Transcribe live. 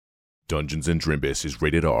Dungeons & Drimbus is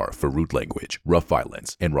rated R for rude language, rough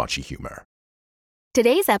violence, and raunchy humor.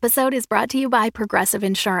 Today's episode is brought to you by Progressive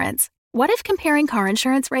Insurance. What if comparing car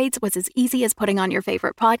insurance rates was as easy as putting on your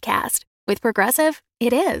favorite podcast? With Progressive,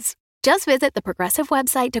 it is. Just visit the Progressive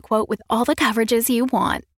website to quote with all the coverages you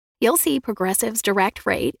want. You'll see Progressive's direct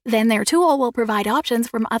rate, then their tool will provide options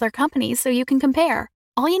from other companies so you can compare.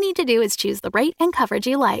 All you need to do is choose the rate and coverage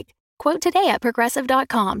you like. Quote today at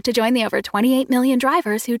Progressive.com to join the over 28 million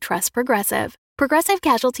drivers who trust Progressive. Progressive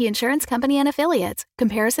Casualty Insurance Company and Affiliates.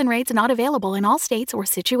 Comparison rates not available in all states or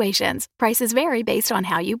situations. Prices vary based on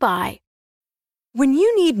how you buy. When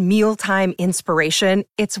you need mealtime inspiration,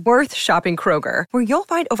 it's worth shopping Kroger, where you'll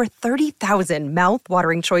find over 30,000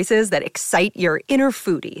 mouth-watering choices that excite your inner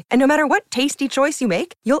foodie. And no matter what tasty choice you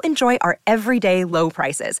make, you'll enjoy our everyday low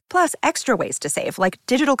prices, plus extra ways to save, like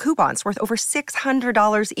digital coupons worth over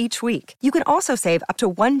 $600 each week. You can also save up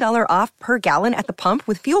to $1 off per gallon at the pump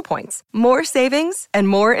with fuel points. More savings and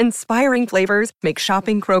more inspiring flavors make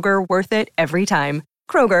shopping Kroger worth it every time.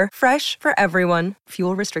 Kroger, fresh for everyone.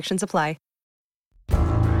 Fuel restrictions apply.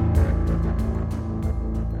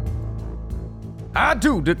 I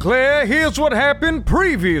do declare, here's what happened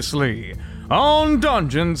previously on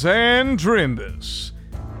Dungeons and Drimbus.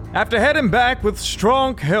 After heading back with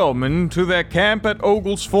Strong Hellman to their camp at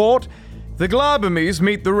Ogle's Fort, the Globomies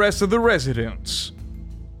meet the rest of the residents.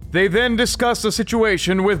 They then discuss the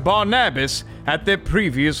situation with Barnabas at their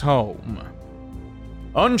previous home.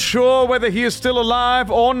 Unsure whether he is still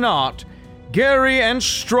alive or not, Gary and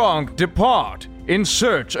Strong depart in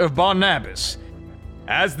search of Barnabas.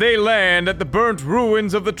 As they land at the burnt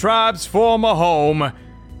ruins of the tribe's former home,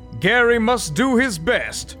 Gary must do his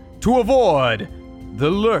best to avoid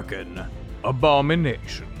the Lurkin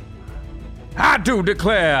abomination. I do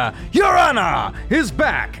declare, Your Honor is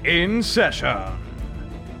back in session.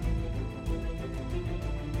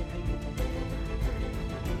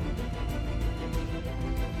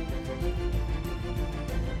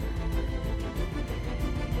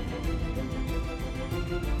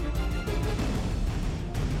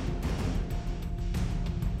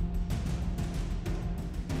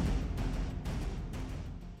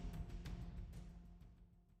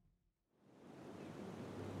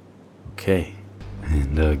 Okay,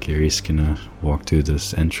 and Gary's gonna walk through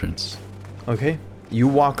this entrance. Okay, you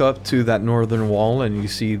walk up to that northern wall and you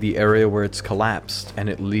see the area where it's collapsed, and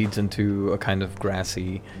it leads into a kind of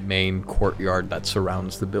grassy main courtyard that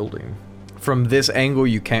surrounds the building. From this angle,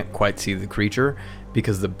 you can't quite see the creature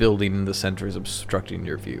because the building in the center is obstructing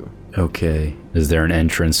your view. Okay, is there an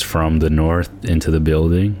entrance from the north into the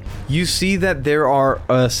building? You see that there are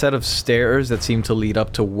a set of stairs that seem to lead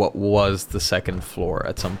up to what was the second floor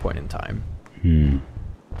at some point in time.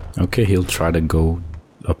 Okay, he'll try to go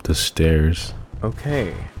up the stairs.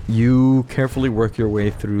 Okay. You carefully work your way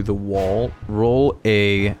through the wall. Roll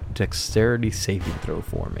a dexterity saving throw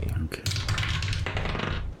for me. Okay.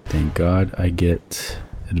 Thank God I get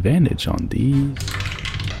advantage on these.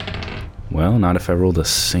 Well, not if I roll the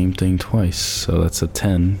same thing twice, so that's a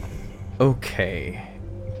 10. Okay.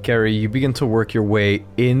 Gary, you begin to work your way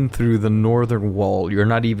in through the northern wall. You're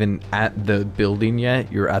not even at the building yet.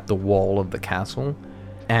 You're at the wall of the castle.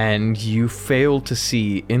 And you fail to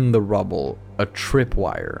see in the rubble a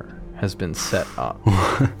tripwire has been set up.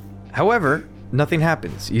 However, nothing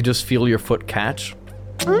happens. You just feel your foot catch.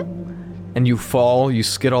 And you fall, you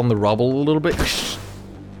skid on the rubble a little bit.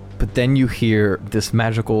 But then you hear this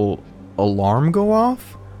magical alarm go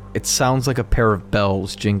off. It sounds like a pair of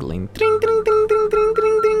bells jingling. Ding, ding, ding, ding, ding,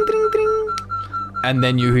 ding, ding, ding, ding. And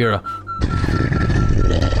then you hear a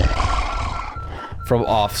from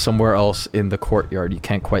off somewhere else in the courtyard. You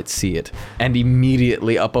can't quite see it. And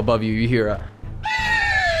immediately up above you, you hear a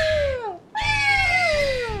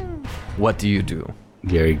What do you do?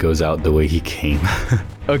 Gary goes out the way he came.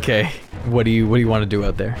 Okay. What do you want to do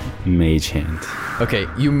out there? Mage hand. Okay,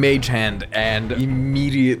 you mage hand, and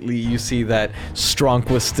immediately you see that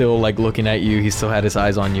Stronk was still like looking at you. He still had his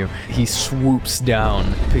eyes on you. He swoops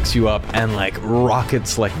down, picks you up, and like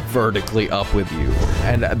rockets like vertically up with you.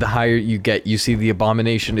 And the higher you get, you see the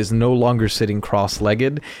abomination is no longer sitting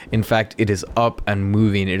cross-legged. In fact, it is up and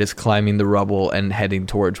moving. It is climbing the rubble and heading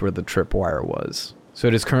towards where the tripwire was. So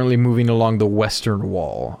it is currently moving along the western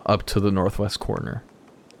wall up to the northwest corner.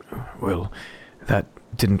 Well, that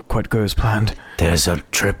didn't quite go as planned. There's a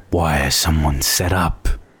tripwire someone set up.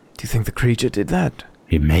 Do you think the creature did that?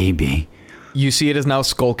 It may be. You see it is now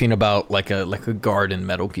skulking about like a guard in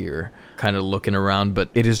Metal Gear, kind of looking around, but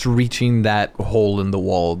it is reaching that hole in the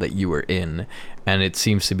wall that you were in, and it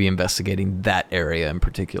seems to be investigating that area in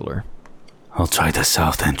particular. I'll try the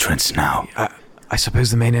south entrance now. I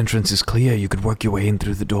suppose the main entrance is clear. You could work your way in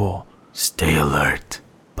through the door. Stay alert.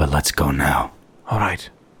 But let's go now. All right.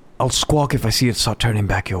 I'll squawk if I see it start turning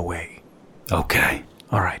back your way. Okay.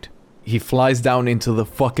 All right. He flies down into the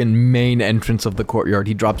fucking main entrance of the courtyard.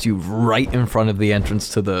 He drops you right in front of the entrance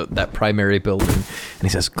to that primary building. And he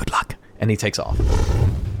says, good luck. And he takes off.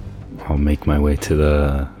 I'll make my way to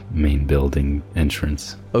the main building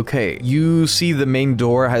entrance. Okay, you see the main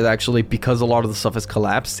door has actually, because a lot of the stuff has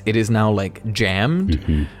collapsed, it is now like jammed.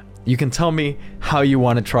 Mm-hmm. You can tell me how you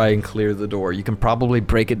want to try and clear the door. You can probably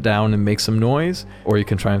break it down and make some noise, or you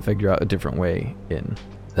can try and figure out a different way in.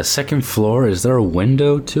 The second floor, is there a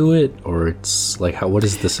window to it? Or it's like, what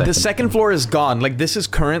is the second? The second floor is gone. Like, this is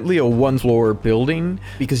currently a one-floor building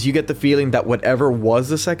because you get the feeling that whatever was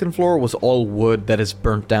the second floor was all wood that is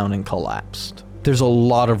burnt down and collapsed. There's a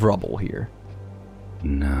lot of rubble here.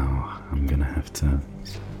 No, I'm gonna have to...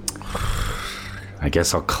 I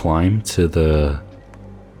guess I'll climb to the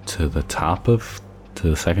top of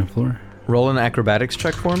the second floor. Roll an acrobatics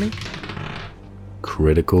check for me.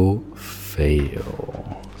 Critical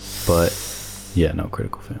fail. But yeah, no,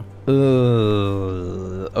 critical fail.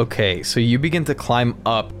 Okay, so you begin to climb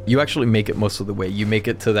up. You actually make it most of the way. You make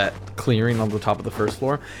it to that clearing on the top of the first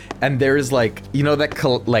floor, and there is like, you know, that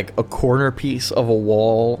like a corner piece of a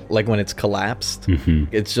wall, like when it's collapsed. Mm-hmm.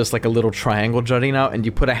 It's just like a little triangle jutting out, and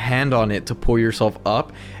you put a hand on it to pull yourself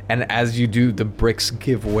up, and as you do, the bricks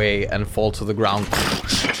give way and fall to the ground,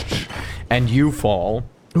 and you fall.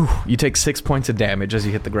 Ooh, you take 6 points of damage as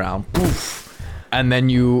you hit the ground. Oof. And then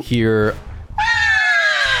you hear...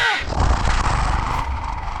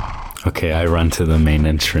 Okay, I run to the main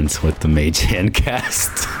entrance with the mage hand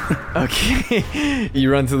cast. Okay,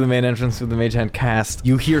 you run to the main entrance with the mage hand cast.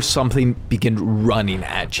 You hear something begin running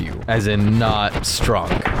at you, as in not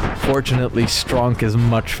Strunk. Fortunately, Strunk is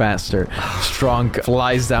much faster. Strunk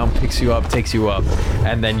flies down, picks you up, takes you up,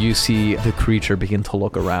 and then you see the creature begin to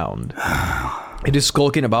look around. It is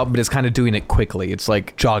skulking about, but it's kind of doing it quickly. It's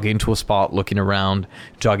like jogging to a spot, looking around,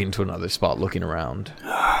 jogging to another spot, looking around.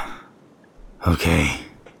 Okay.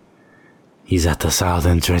 He's at the south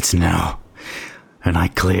entrance now. And I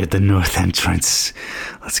cleared the north entrance.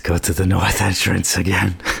 Let's go to the north entrance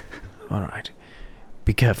again. All right.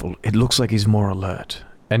 Be careful. It looks like he's more alert.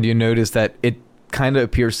 And you notice that it kind of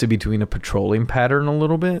appears to be doing a patrolling pattern a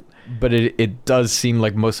little bit, but it does seem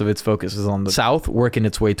like most of its focus is on the south, working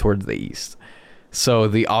its way towards the east. So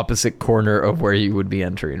the opposite corner of where you would be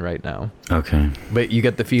entering right now. Okay. But you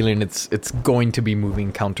get the feeling it's going to be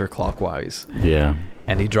moving counterclockwise. Yeah.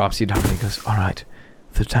 And he drops you down and he goes, all right,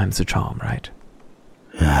 third time's the charm, right?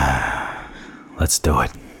 Let's do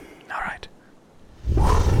it. All right.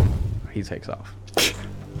 He takes off.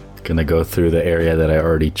 Gonna go through the area that I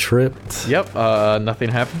already tripped. Yep, nothing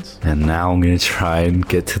happens. And now I'm gonna try and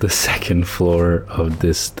get to the second floor of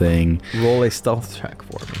this thing. Roll a stealth check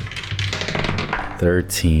for me.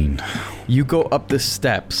 13. You go up the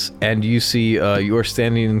steps and you see you're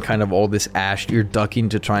standing in kind of all this ash. You're ducking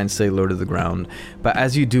to try and stay low to the ground. But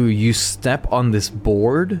as you do, you step on this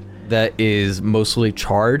board that is mostly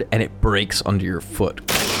charred and it breaks under your foot.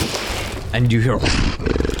 And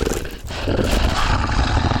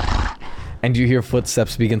you hear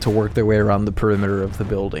footsteps begin to work their way around the perimeter of the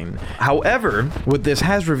building. However, what this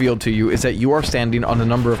has revealed to you is that you are standing on a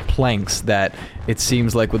number of planks that it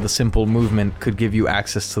seems like with a simple movement could give you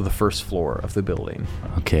access to the first floor of the building.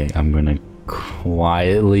 Okay, I'm gonna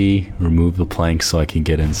quietly remove the plank so I can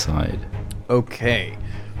get inside. Okay,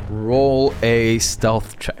 roll a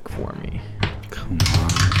stealth check for me. Come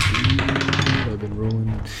on. I've been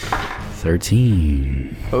rolling.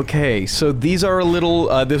 13. Okay, so these are a little,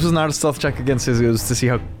 this was not a stealth check against his, it was to see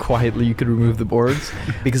how quietly you could remove the boards,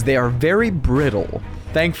 because they are very brittle.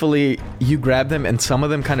 Thankfully, you grab them and some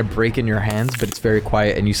of them kind of break in your hands, but it's very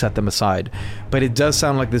quiet and you set them aside. But it does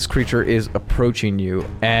sound like this creature is approaching you,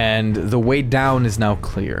 and the way down is now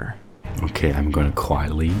clear. Okay, I'm gonna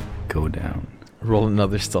quietly go down. Roll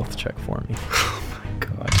another stealth check for me. Oh my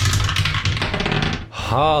god.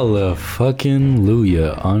 Holla fucking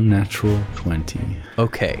Luya, unnatural 20.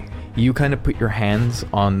 Okay, you kind of put your hands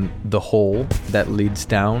on the hole that leads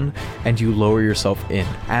down and you lower yourself in.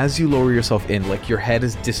 As you lower yourself in, like your head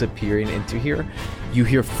is disappearing into here, you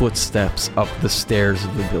hear footsteps up the stairs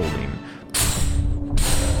of the building.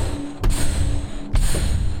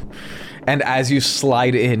 And as you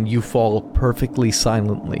slide in, you fall perfectly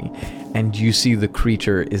silently, and you see the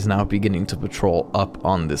creature is now beginning to patrol up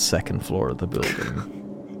on the second floor of the building.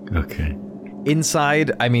 Okay.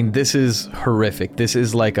 Inside, I mean, this is horrific. This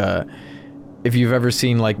is like if you've ever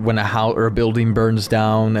seen like when a house or a building burns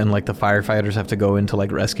down and like the firefighters have to go in to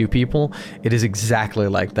like rescue people, it is exactly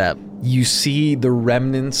like that. You see the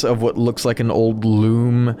remnants of what looks like an old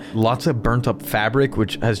loom, lots of burnt up fabric,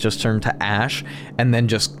 which has just turned to ash, and then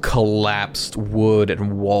just collapsed wood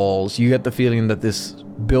and walls. You get the feeling that this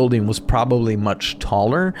building was probably much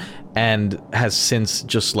taller and has since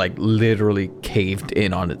just like literally caved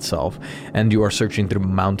in on itself, and you are searching through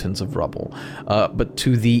mountains of rubble. But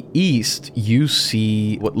to the east, you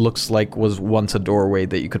see what looks like was once a doorway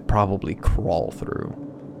that you could probably crawl through.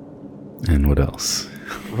 And what else?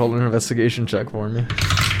 Roll an investigation check for me.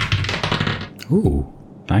 Ooh,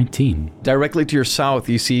 19. Directly to your south,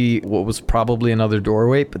 you see what was probably another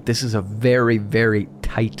doorway, but this is a very, very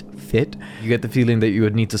tight fit. You get the feeling that you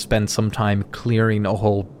would need to spend some time clearing a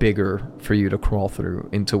hole bigger for you to crawl through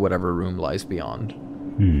into whatever room lies beyond.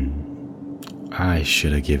 I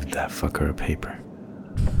should have given that fucker a paper.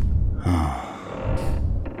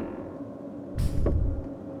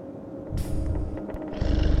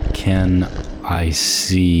 Can I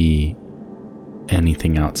see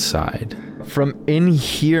anything outside? From in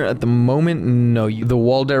here at the moment, no. The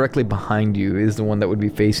wall directly behind you is the one that would be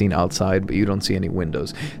facing outside, but you don't see any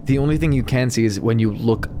windows. The only thing you can see is when you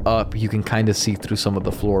look up, you can kind of see through some of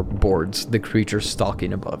the floorboards, the creature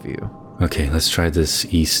stalking above you. Okay, let's try this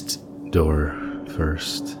east door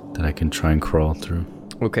first that I can try and crawl through.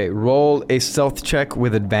 Okay, roll a stealth check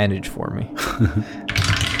with advantage for me.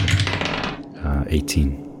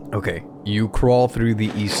 18. Okay, you crawl through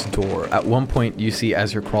the east door. At one point, you see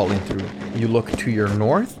as you're crawling through, you look to your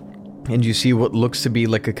north, and you see what looks to be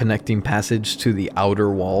like a connecting passage to the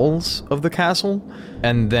outer walls of the castle.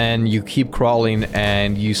 And then you keep crawling,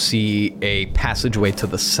 and you see a passageway to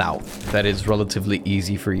the south that is relatively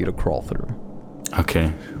easy for you to crawl through.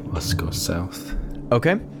 Okay, let's go south.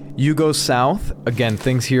 Okay, you go south. Again,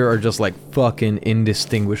 things here are just like fucking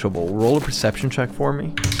indistinguishable. Roll a perception check for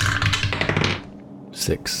me.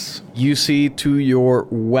 6. You see to your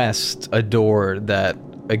west a door that,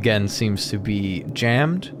 again, seems to be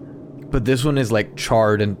jammed, but this one is like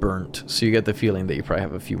charred and burnt, so you get the feeling that you probably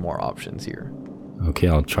have a few more options here. Okay,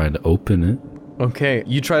 I'll try to open it. Okay,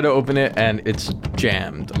 you try to open it and it's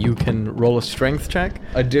jammed. You can roll a strength check.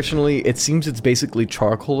 Additionally, it seems it's basically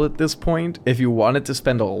charcoal at this point. If you wanted to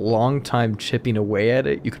spend a long time chipping away at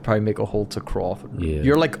it, you could probably make a hole to crawl through. Yeah.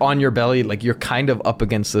 You're like on your belly, like you're kind of up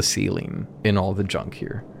against the ceiling in all the junk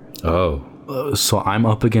here. Oh. So I'm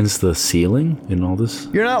up against the ceiling in all this?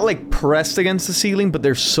 You're not like pressed against the ceiling, but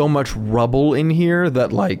there's so much rubble in here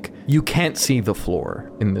that like you can't see the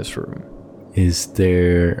floor in this room. Is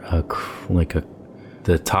there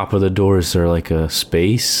the top of the door, is there like a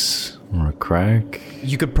space or a crack?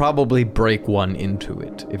 You could probably break one into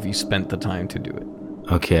it if you spent the time to do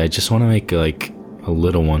it. Okay, I just want to make like a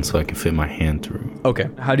little one so I can fit my hand through. Okay,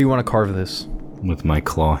 how do you want to carve this? With my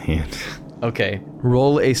claw hand. Okay,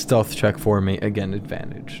 roll a stealth check for me, again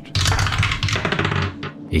advantaged.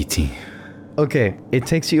 18. Okay, it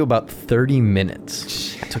takes you about 30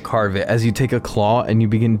 minutes to carve it as you take a claw and you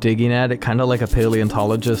begin digging at it, kind of like a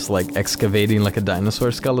paleontologist, like excavating like a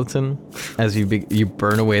dinosaur skeleton. As you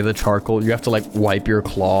burn away the charcoal, you have to like wipe your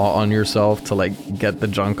claw on yourself to like get the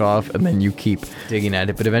junk off, and then you keep digging at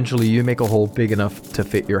it. But eventually you make a hole big enough to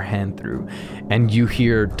fit your hand through, and you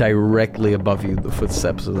hear directly above you the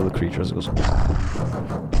footsteps of the creatures. It goes.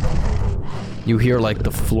 You hear like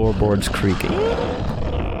the floorboards creaking.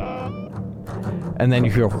 And then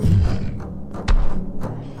you hear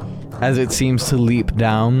as it seems to leap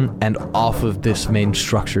down and off of this main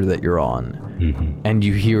structure that you're on. Mm-hmm. And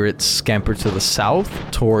you hear it scamper to the south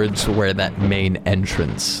towards where that main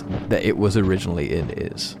entrance that it was originally in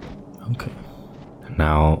is. Okay.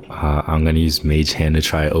 Now I'm going to use Mage Hand to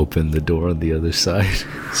try to open the door on the other side.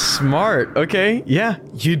 Smart. Okay. Yeah,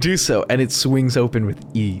 you do so. And it swings open with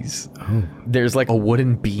ease. Oh. There's like a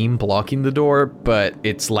wooden beam blocking the door, but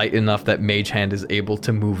it's light enough that Mage Hand is able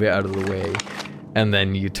to move it out of the way. And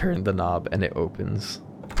then you turn the knob and it opens.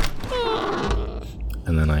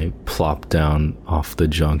 And then I plop down off the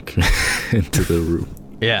junk into the room.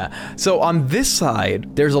 Yeah. So on this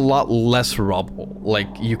side, there's a lot less rubble. Like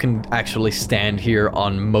you can actually stand here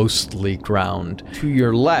on mostly ground. To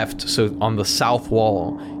your left, so on the south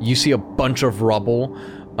wall, you see a bunch of rubble.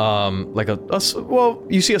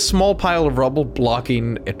 You see a small pile of rubble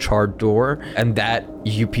blocking a charred door, and that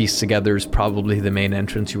you piece together is probably the main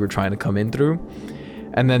entrance you were trying to come in through.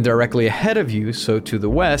 And then directly ahead of you, so to the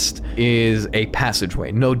west, is a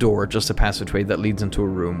passageway. No door, just a passageway that leads into a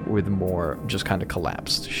room with more just kind of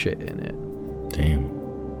collapsed shit in it. Damn.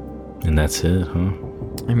 And that's it, huh?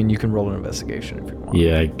 I mean, you can roll an investigation if you want.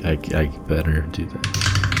 Yeah, I better do that.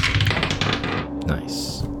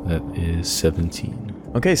 Nice. That is 17.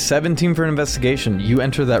 Okay, 17 for an investigation. You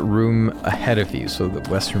enter that room ahead of you, so the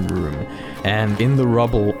western room. And in the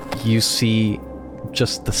rubble, you see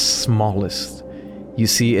just the smallest. You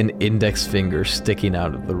see an index finger sticking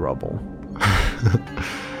out of the rubble.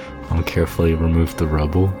 I'll carefully remove the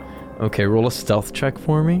rubble. Okay, roll a stealth check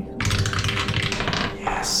for me.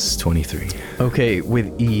 Yes, 23. Okay,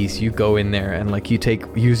 with ease, you go in there and like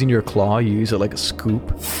using your claw, you use it like a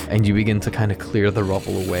scoop, and you begin to kind of clear the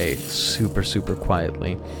rubble away super, super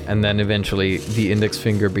quietly. And then eventually the index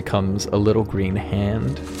finger becomes a little green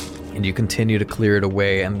hand, and you continue to clear it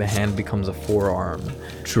away, and the hand becomes a forearm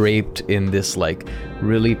draped in this like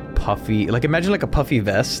really puffy, like imagine like a puffy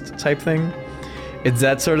vest type thing. It's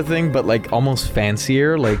that sort of thing, but like almost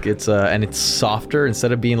fancier, like it's and it's softer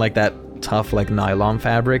instead of being like that tough like nylon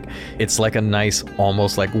fabric. It's like a nice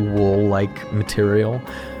almost like wool like material,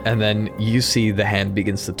 and then you see the hand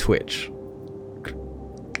begins to twitch.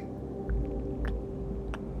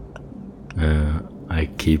 I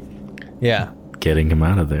keep getting him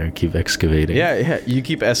out of there. Keep excavating. Yeah, you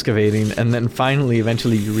keep excavating, and then finally,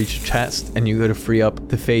 eventually, you reach a chest, and you go to free up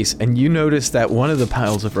the face, and you notice that one of the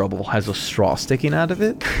piles of rubble has a straw sticking out of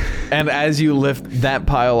it. And as you lift that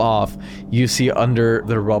pile off, you see under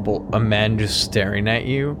the rubble a man just staring at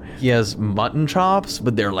you. He has mutton chops,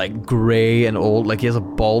 but they're like gray and old. Like he has a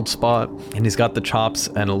bald spot, and he's got the chops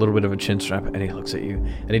and a little bit of a chin strap, and he looks at you,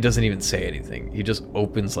 and he doesn't even say anything. He just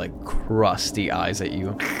opens like crusty eyes at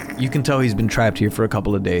you. You can tell he's been trapped here for a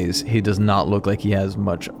couple of days. He does not look like he has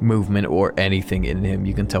much movement or anything in him.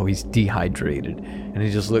 You can tell he's dehydrated, and he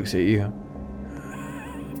just looks at you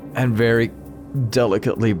and very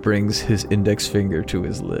delicately brings his index finger to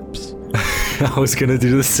his lips. I was gonna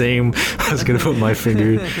do the same. I was gonna put my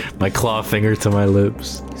claw finger to my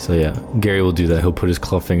lips. So yeah, Gary will do that. He'll put his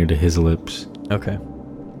claw finger to his lips. Okay.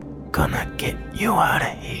 Gonna get you out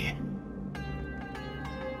of here.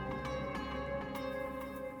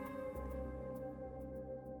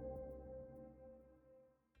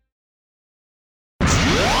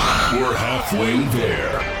 We're halfway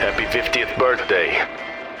there. Happy 50th birthday.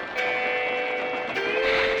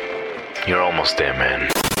 You're almost there, man.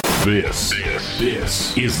 This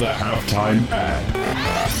is the halftime ad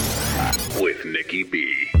with Nikki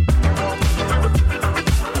B.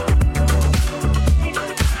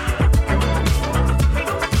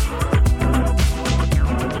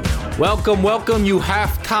 Welcome, you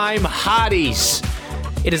halftime hotties.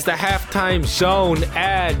 It is the halftime zone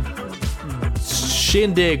ad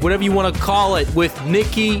shindig, whatever you want to call it, with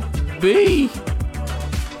Nikki B.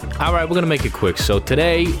 All right, we're going to make it quick. So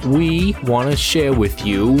today we want to share with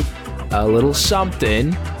you a little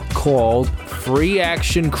something called Free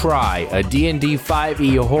Action Cry, a D&D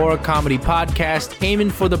 5e horror comedy podcast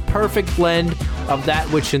aiming for the perfect blend of that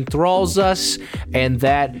which enthralls us and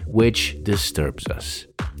that which disturbs us.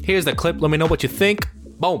 Here's the clip. Let me know what you think.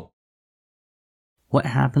 Boom. What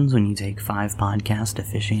happens when you take 5 podcast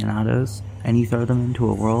aficionados and you throw them into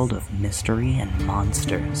a world of mystery and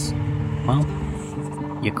monsters? Well,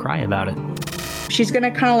 you cry about it. She's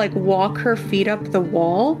gonna kind of like walk her feet up the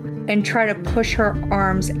wall and try to push her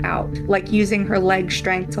arms out, like using her leg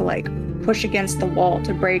strength to like push against the wall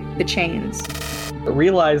to break the chains.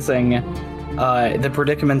 Realizing the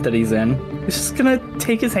predicament that he's in, he's just gonna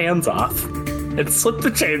take his hands off and slip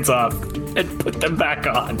the chains off and put them back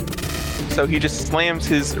on. So he just slams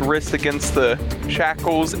his wrist against the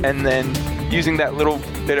shackles, and then using that little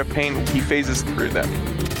bit of pain, he phases through them.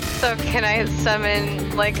 So can I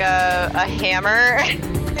summon like a hammer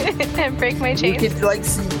and break my chains?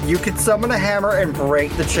 You could summon a hammer and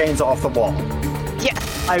break the chains off the wall.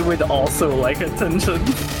 Yes. I would also like attention.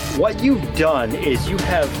 What you've done is you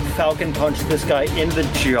have Falcon punched this guy in the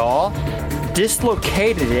jaw,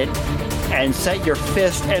 dislocated it, and set your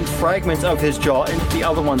fist and fragments of his jaw into the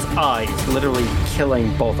other one's eyes, literally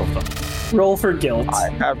killing both of them. Roll for guilt.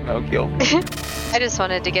 I have no guilt. I just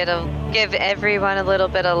wanted to give everyone a little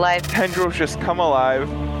bit of life. Tendrils just come alive,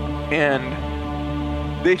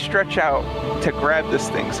 and they stretch out to grab this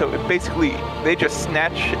thing. So they just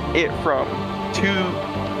snatch it from 2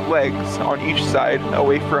 legs on each side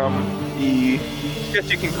away from the, I guess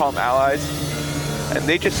you can call them allies, and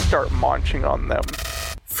they just start munching on them.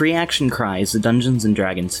 Free Action Cry is the Dungeons &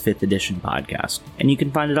 Dragons 5th edition podcast, and you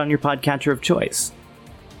can find it on your podcatcher of choice.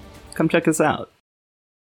 Come check us out.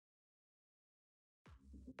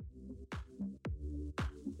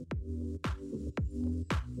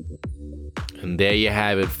 And there you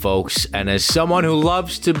have it, folks. And as someone who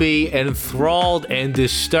loves to be enthralled and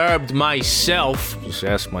disturbed myself, just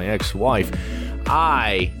ask my ex-wife,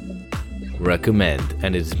 I recommend,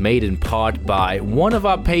 and it's made in part by one of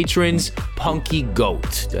our patrons, Punky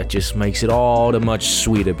Goat. That just makes it all the much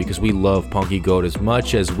sweeter because we love Punky Goat as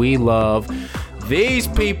much as we love these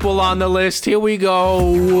people on the list. Here we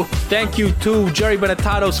go. Thank you to Jerry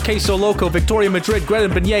Benetatos, Queso Loco, Victoria Madrid,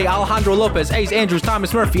 Greta Beignet, Alejandro Lopez, Ace Andrews,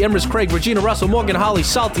 Thomas Murphy, Emrys Craig, Regina Russell, Morgan Holly,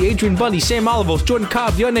 Salty, Adrian Bundy, Sam Olivos, Jordan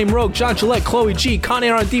Cobb, The Unnamed Rogue, John Gillette, Chloe G, Con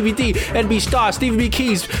Air on DVD, NB Star, Stevie B.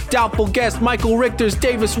 Keys, Doubtful Guest, Michael Richters,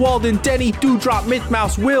 Davis Walden, Denny, Dewdrop,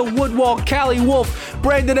 Mouse, Will Woodwall, Callie Wolf,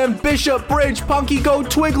 Brandon M. Bishop, Bridge, Punky Goat,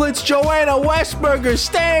 Twiglets, Joanna Westberger,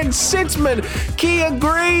 Stan Sitzman, Kia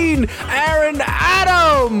Green, Aaron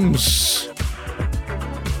Adams.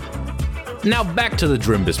 Now back to the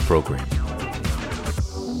Drimbus program.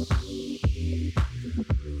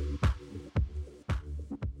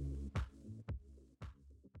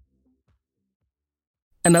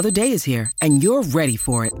 Another day is here, and you're ready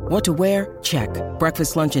for it. What to wear? Check.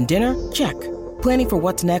 Breakfast, lunch, and dinner? Check. Planning for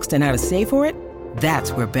what's next and how to save for it?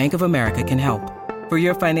 That's where Bank of America can help. For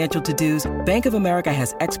your financial to-dos, Bank of America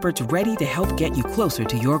has experts ready to help get you closer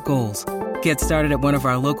to your goals. Get started at one of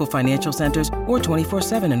our local financial centers or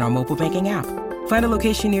 24/7 in our mobile banking app. Find a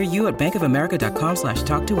location near you at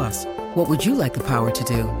bankofamerica.com/talktous. What would you like the power to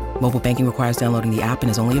do? Mobile banking requires downloading the app and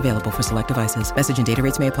is only available for select devices. Message and data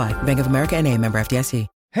rates may apply. Bank of America NA, member FDIC.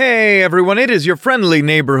 Hey everyone, it is your friendly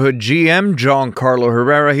neighborhood GM, Giancarlo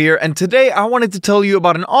Herrera here, and today I wanted to tell you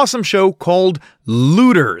about an awesome show called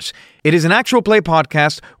Looters. It is an actual play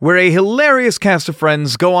podcast where a hilarious cast of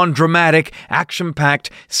friends go on dramatic, action-packed,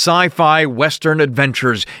 sci-fi western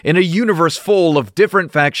adventures in a universe full of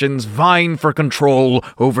different factions vying for control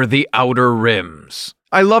over the Outer Rims.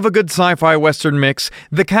 I love a good sci-fi western mix,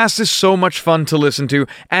 the cast is so much fun to listen to,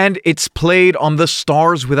 and it's played on the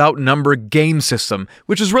Stars Without Number game system,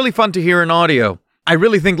 which is really fun to hear in audio. I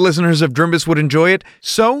really think listeners of Drimbus would enjoy it,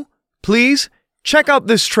 so please check out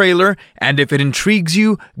this trailer, and if it intrigues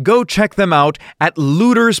you, go check them out at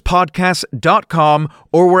looterspodcast.com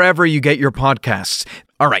or wherever you get your podcasts.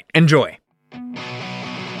 All right, enjoy.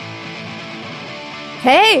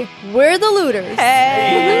 Hey, we're the Looters.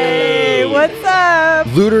 Hey, what's up?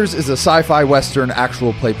 Looters is a sci-fi western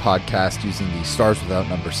actual play podcast using the Stars Without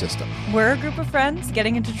Number system. We're a group of friends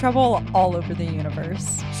getting into trouble all over the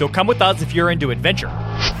universe. So come with us if you're into adventure.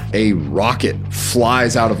 A rocket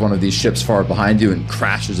flies out of one of these ships far behind you and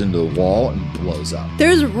crashes into the wall and blows up.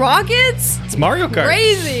 There's rockets? It's Mario Kart.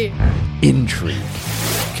 Crazy. Intrigue.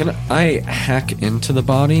 Can I hack into the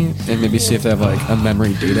body and maybe see if they have like a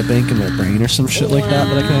memory data bank in their brain or some shit like that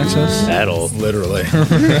I can access? That'll literally.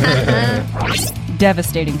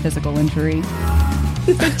 Devastating physical injury.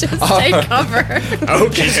 Just take cover.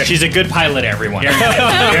 Okay. She's a good pilot, everyone.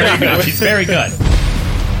 Very good. She's very good.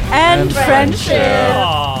 And friendship.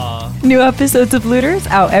 Aww. New episodes of Looters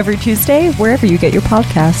out every Tuesday, wherever you get your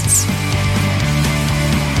podcasts.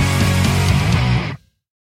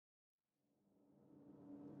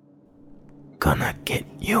 Gonna get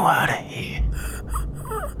you out of here.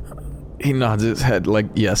 He nods his head like,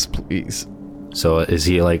 yes, please. So is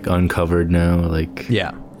he like uncovered now? Like,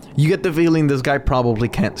 yeah. You get the feeling this guy probably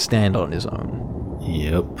can't stand on his own.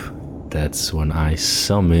 Yep. That's when I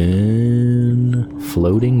summon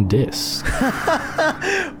Floating Disc.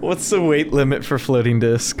 What's the weight limit for Floating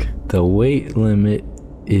Disc? The weight limit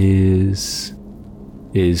is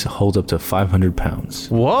holds up to 500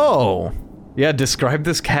 pounds. Whoa. Yeah, describe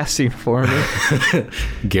this casting for me.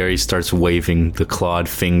 Gary starts waving the clawed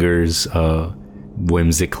fingers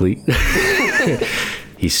whimsically.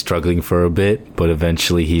 He's struggling for a bit, but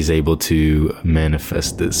eventually he's able to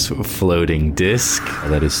manifest this floating disc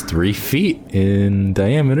that is 3 feet in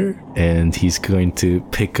diameter, and he's going to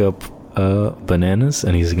pick up bananas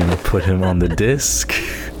and he's going to put him on the disc.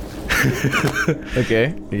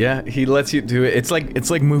 Okay, yeah, he lets you do it. It's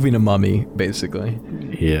like moving a mummy, basically.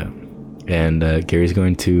 Yeah. And Gary's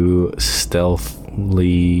going to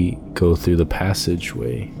stealthily go through the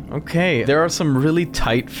passageway. Okay, there are some really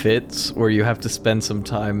tight fits where you have to spend some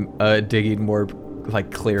time digging more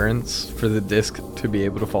like clearance for the disc to be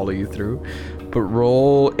able to follow you through. But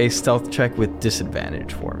roll a stealth check with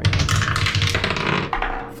disadvantage for me.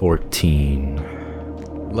 14.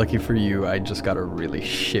 Lucky for you, I just got a really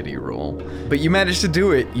shitty roll. But you managed to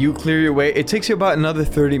do it. You clear your way. It takes you about another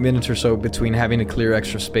 30 minutes or so between having to clear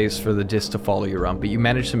extra space for the disc to follow you around. But you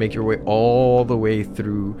managed to make your way all the way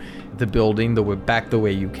through the building, back the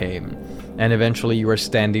way you came. And eventually you are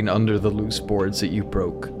standing under the loose boards that you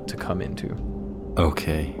broke to come into.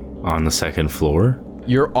 Okay. On the second floor?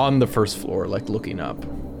 You're on the first floor, like looking up.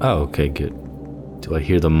 Oh, okay, good. Do I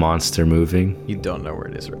hear the monster moving? You don't know where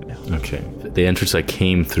it is right now. Okay. The entrance I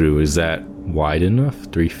came through, is that wide enough?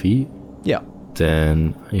 3 feet? Yeah.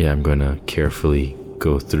 Then, yeah, I'm gonna carefully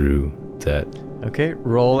go through that. Okay,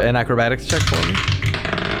 roll an acrobatics check for me.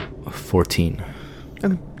 14.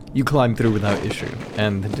 Okay. You climb through without issue,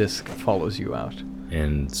 and the disc follows you out.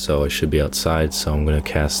 And so I should be outside, so I'm gonna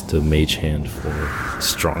cast the Mage Hand for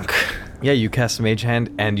Strunk. Yeah, you cast Mage Hand,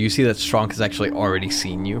 and you see that Strunk has actually already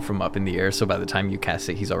seen you from up in the air, so by the time you cast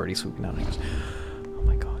it, he's already swooping down, and he goes, oh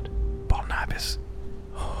my god, Barnabas.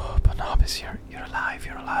 Oh, Barnabas, you're alive,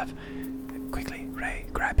 you're alive. Quickly, Ray,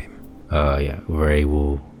 grab him. Yeah, Ray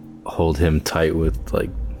will hold him tight with,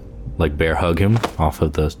 like bear hug him off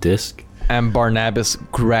of the disc. And Barnabas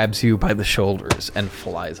grabs you by the shoulders and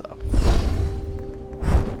flies up.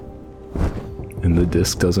 And the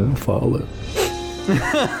disc doesn't follow.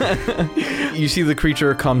 You see the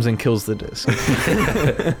creature comes and kills the disc.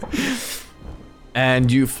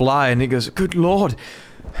 And you fly, and he goes, good lord,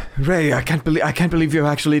 Ray, I can't believe you've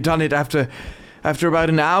actually done it. After about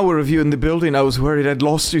an hour of you in the building, I was worried I'd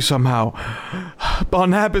lost you somehow.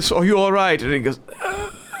 Barnabas, are you all right? And he goes,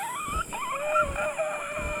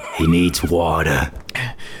 he needs water.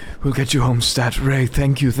 We'll get you home, Stat. Ray,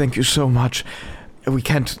 thank you so much. We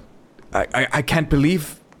can't... I can't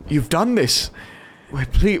believe you've done this.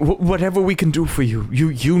 Please, whatever we can do for you,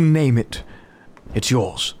 you name it. It's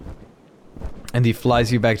yours. And he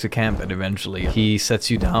flies you back to camp, and eventually he sets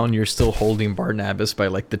you down. You're still holding Barnabas by,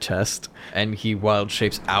 the chest, and he wild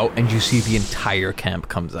shapes out, and you see the entire camp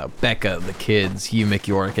comes out. Becca, the kids, Yumek,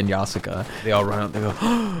 Yorick, and Yasuka. They all run out, they go,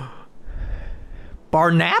 oh,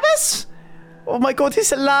 Barnabas? Oh my god,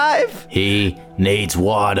 he's alive! He needs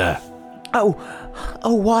water. Oh,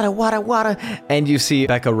 water. And you see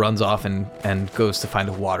Becca runs off and goes to find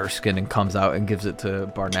a water skin and comes out and gives it to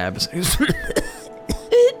Barnabas. We'll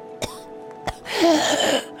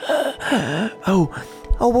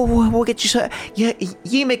get you. Yeah,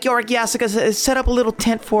 Yumek, Yorick, Yasuka, set up a little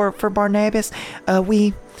tent for Barnabas.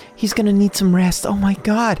 He's gonna need some rest. Oh my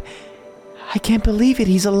god, I can't believe it.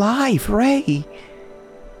 He's alive, Ray.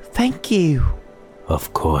 Thank you.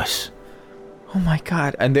 Of course. Oh my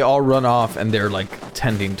god. And they all run off, and they're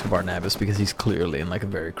tending to Barnabas because he's clearly in a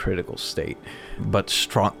very critical state. But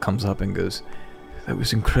Strunk comes up and goes, that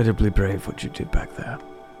was incredibly brave what you did back there.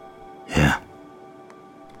 Yeah.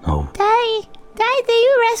 Oh. Daddy, did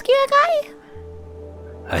you rescue a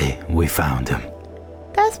guy? We found him.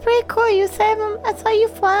 That's pretty cool. You saved him. I saw you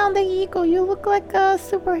fly on the eagle. You look like a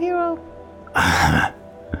superhero.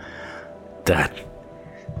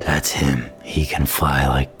 That's him. He can fly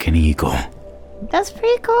like an eagle. That's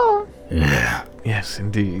pretty cool. Yeah. Yes,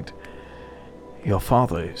 indeed. Your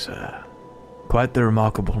father is quite the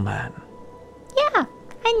remarkable man. Yeah,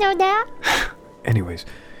 I know that. Anyways,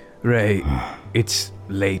 Ray, it's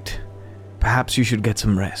late. Perhaps you should get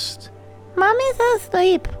some rest. Mommy's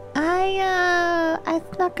asleep. I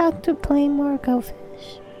snuck out to play more Go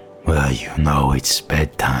Fish. Well, it's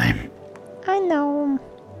bedtime. I know.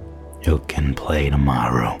 You can play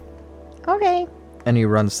tomorrow. Okay. And he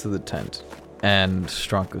runs to the tent. And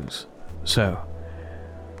Strunk goes, so,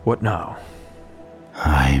 what now?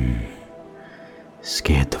 I'm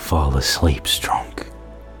scared to fall asleep, Strunk.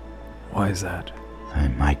 Why is that? I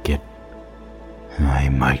might get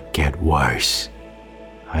worse.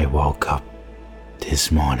 I woke up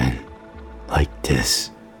this morning like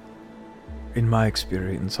this. In my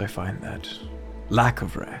experience, I find that lack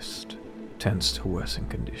of rest tends to worsen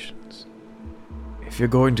conditions. If you're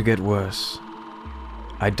going to get worse,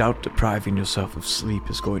 I doubt depriving yourself of sleep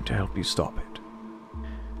is going to help you stop it.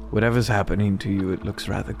 Whatever's happening to you, it looks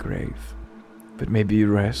rather grave. But maybe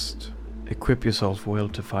you rest, equip yourself well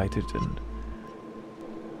to fight it, and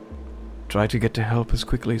try to get to help as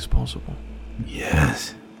quickly as possible.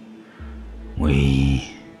 Yes.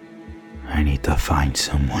 I need to find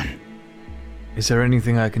someone. Is there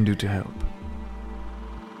anything I can do to help?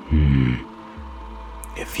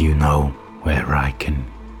 If you know where I can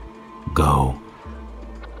go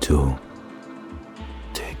to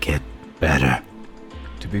get better.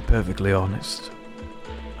 To be perfectly honest,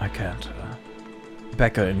 I can't.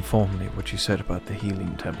 Becca informed me what you said about the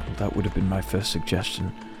healing temple. That would have been my first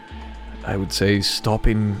suggestion. I would say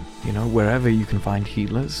stopping, wherever you can find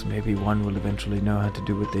healers. Maybe one will eventually know how to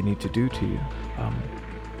do what they need to do to you.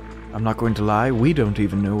 I'm not going to lie, we don't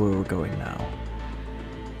even know where we're going now.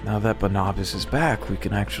 Now that Barnabas is back, we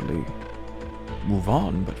can actually move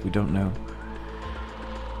on, but we don't know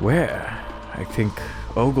where. I think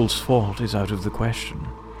Ogle's fault is out of the question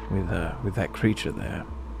with that creature there.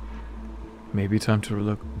 Maybe time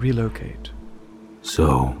to relocate.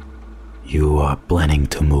 So, you are planning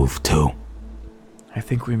to move too? I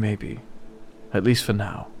think we may be. At least for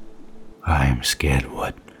now. I'm scared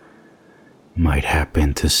what might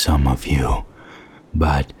happen to some of you,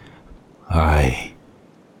 but I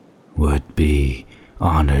would be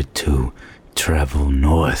honored to travel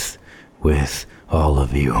north with all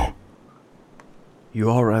of you. You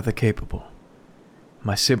are rather capable.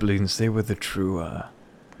 My siblings, they were the true,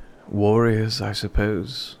 warriors, I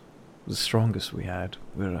suppose. The strongest we had.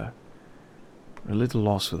 We're a little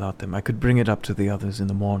lost without them. I could bring it up to the others in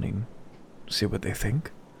the morning. See what they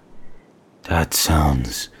think. That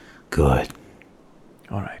sounds good.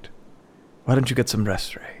 All right. Why don't you get some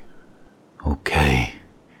rest, Ray? Okay.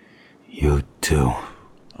 You too.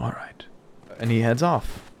 All right. And he heads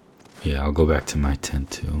off. Yeah, I'll go back to my tent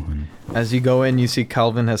too. And as you go in, you see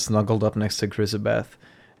Calvin has snuggled up next to Grisabeth,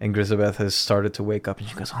 and Grisabeth has started to wake up, and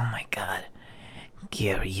she goes, "Oh my God,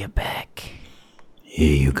 Gary, you're back."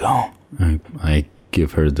 Here you go. I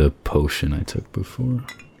give her the potion I took before.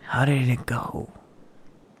 How did it go?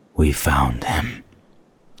 We found him.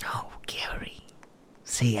 Oh, Gary.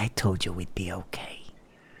 See, I told you we'd be okay.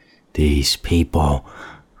 These people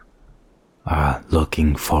are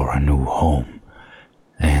looking for a new home,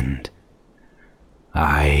 and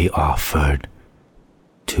I offered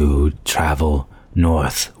to travel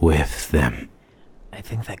north with them. I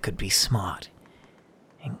think that could be smart.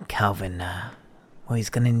 And Calvin, well, he's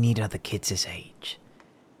gonna need other kids his age.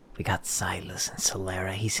 We got Silas and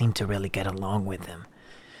Solera. He seemed to really get along with them.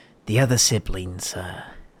 The other siblings,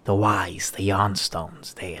 the Wise, the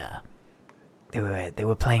Yarnstones, they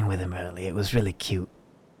were playing with him earlier. It was really cute.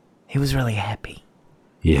 He was really happy.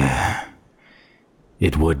 Yeah.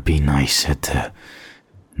 It would be nicer to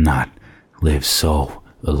not live so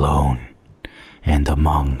alone and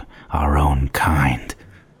among our own kind.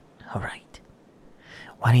 All right.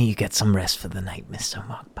 Why don't you get some rest for the night, Mr.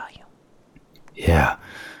 Markbayou? Yeah,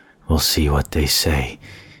 we'll see what they say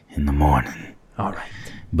in the morning. All right.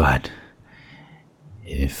 But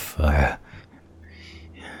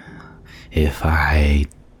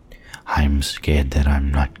I'm scared that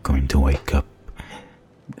I'm not going to wake up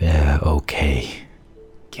okay.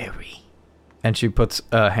 Gary. And she puts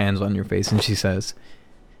hands on your face and she says,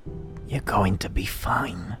 "You're going to be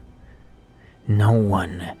fine. No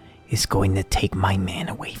one is going to take my man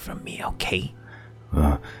away from me, okay?"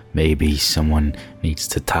 Maybe someone needs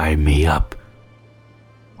to tie me up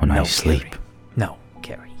when I sleep. Gary. No,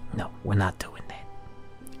 Gary. No, we're not doing that.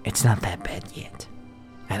 It's not that bad yet.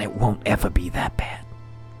 And it won't ever be that bad.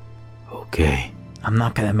 Okay. I'm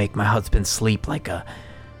not gonna make my husband sleep like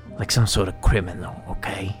some sort of criminal,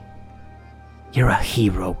 okay? You're a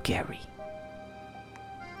hero, Gary.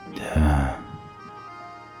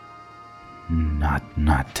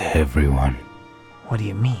 Not to everyone. What do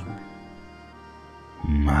you mean?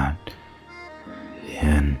 Not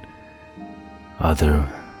in other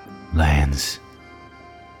lands.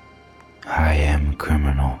 I am a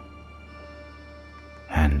criminal.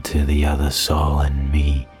 And to the other soul in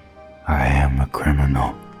me, I am a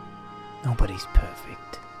criminal. Nobody's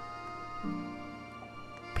perfect.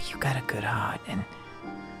 But you got a good heart, and...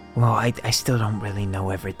 Well, I still don't really know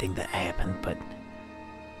everything that happened, but...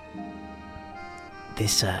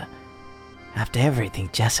 This, after everything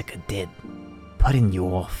Jessica did, putting you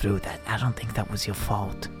all through that, I don't think that was your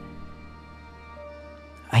fault.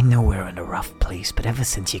 I know we're in a rough place, but ever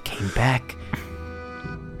since you came back...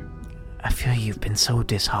 I feel you've been so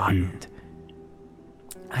disheartened.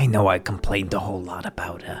 I know I complained a whole lot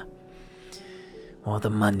about all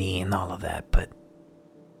the money and all of that, but...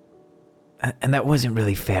 And that wasn't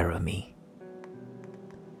really fair of me.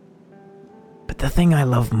 But the thing I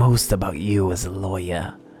love most about you as a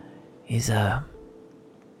lawyer is,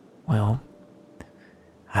 well...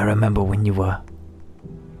 I remember when you were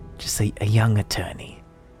just a young attorney,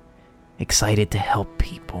 excited to help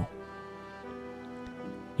people.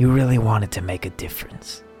 You really wanted to make a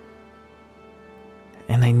difference.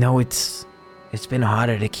 And I know it's been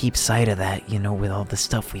harder to keep sight of that, you know, with all the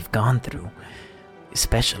stuff we've gone through,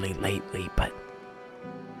 especially lately, but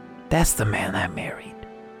that's the man I married.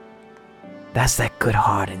 That's that good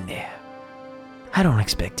heart in there. I don't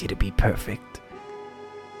expect you to be perfect,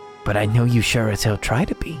 but I know you sure as hell try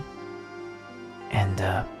to be. And,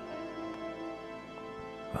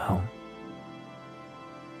 well...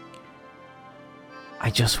 I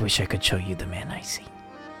just wish I could show you the man I see.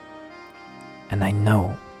 And I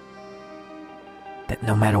know that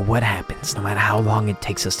no matter what happens, no matter how long it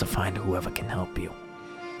takes us to find whoever can help you,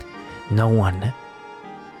 no one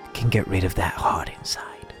can get rid of that heart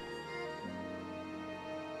inside.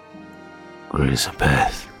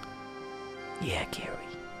 Elizabeth. Yeah, Gary.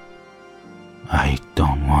 I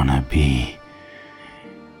don't want to be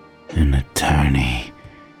an attorney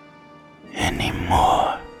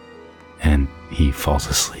anymore. And he falls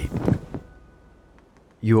asleep.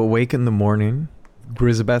 You awake in the morning.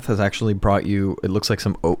 Grisabeth has actually brought you, it looks like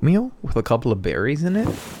some oatmeal with a couple of berries in it.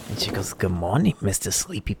 And she goes, "Good morning, Mr.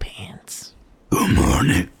 Sleepy Pants." Good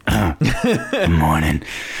morning. Good morning.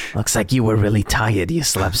 Looks like you were really tired. You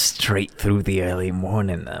slept straight through the early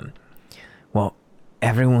morning. Well,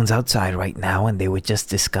 everyone's outside right now, and they were just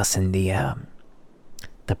discussing the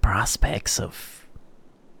prospects of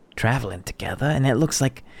traveling together, and it looks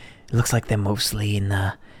like they're mostly in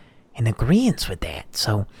agreement with that.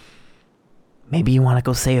 So maybe you want to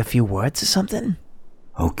go say a few words or something?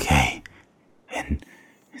 Okay. And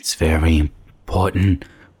it's very important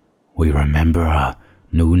we remember our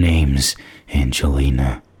new names,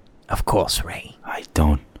 Angelina. Of course, Ray. I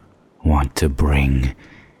don't want to bring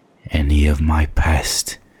any of my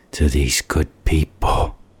past to these good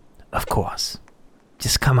people. Of course.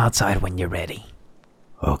 Just come outside when you're ready.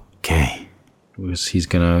 Okay. He's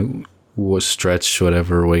gonna stretch,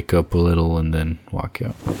 whatever, wake up a little, and then walk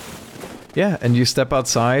out. Yeah, and you step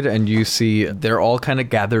outside and you see they're all kind of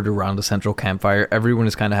gathered around the central campfire. Everyone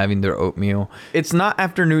is kind of having their oatmeal. It's not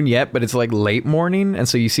afternoon yet, but it's like late morning. And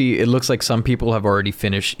so you see, it looks like some people have already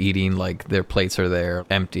finished eating, like their plates are there,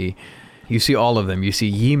 empty. You see all of them. You see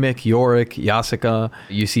Ymik, Yorick, Yasika.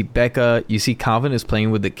 You see Becca. You see Calvin is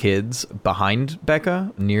playing with the kids behind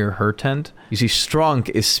Becca, near her tent. You see Strunk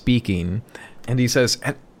is speaking, and he says,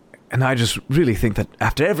 and I just really think that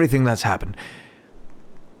after everything that's happened,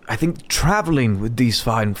 I think traveling with these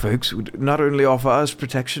fine folks would not only offer us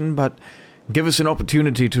protection, but give us an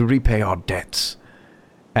opportunity to repay our debts.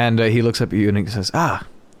 And he looks up at you and he says,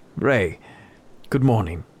 Ray, good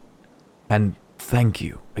morning. And thank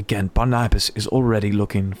you. Again, Barnabas is already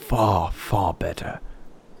looking far, far better.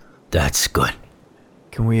 That's good.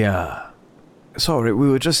 Can we, sorry, we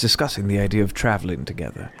were just discussing the idea of traveling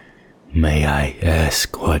together. May I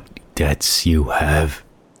ask what debts you have?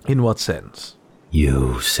 In what sense?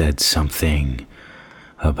 You said something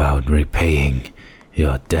about repaying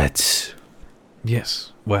your debts.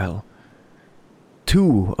 Yes, well,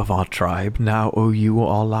 2 of our tribe now owe you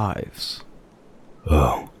our lives.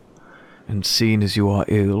 Oh. And seeing as you are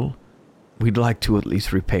ill, we'd like to at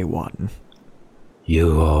least repay 1.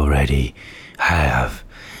 You already have.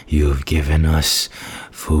 You've given us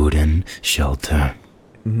food and shelter.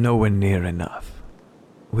 Nowhere near enough.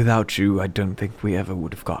 Without you, I don't think we ever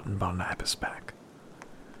would have gotten Barnabas back.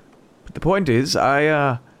 But the point is,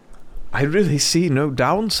 I really see no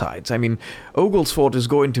downsides. I mean, Oglesford is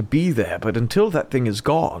going to be there, but until that thing is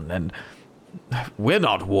gone, and we're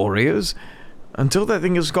not warriors, until that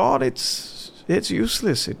thing is gone, it's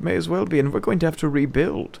useless. It may as well be, and we're going to have to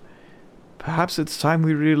rebuild. Perhaps it's time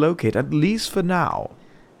we relocate, at least for now.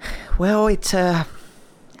 Well, it's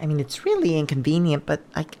really inconvenient, but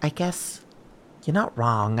I guess you're not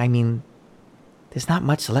wrong. I mean, there's not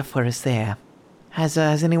much left for us there. Has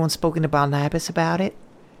anyone spoken to Barnabas about it?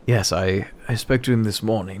 Yes, I spoke to him this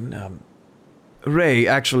morning. Ray,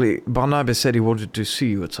 actually, Barnabas said he wanted to see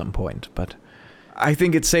you at some point, but I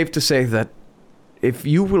think it's safe to say that if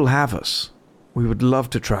you will have us, we would love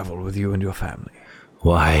to travel with you and your family.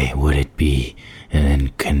 Why would it be an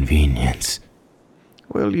inconvenience?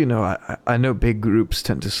 Well, you know, I know big groups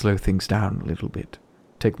tend to slow things down a little bit,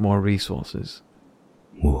 take more resources.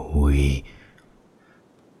 We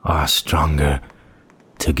are stronger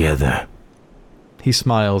together. He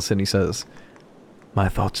smiles and he says, my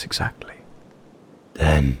thoughts exactly.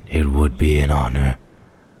 Then it would be an honor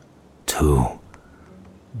to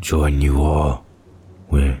join you all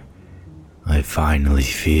where I finally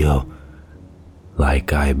feel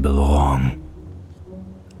like I belong.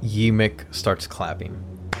 Ymik starts clapping.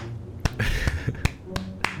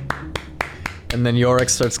 And then Yorick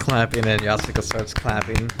starts clapping and Yasika starts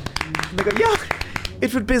clapping. And they go, yeah,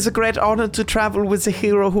 it would be a great honor to travel with the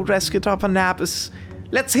hero who rescued our Barnabas.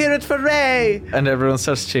 Let's hear it for Ray! And everyone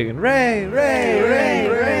starts cheering, Ray, Ray, Ray,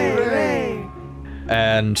 Ray, Ray.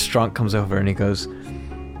 And Strunk comes over and he goes,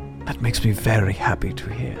 that makes me very happy to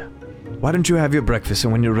hear. Why don't you have your breakfast,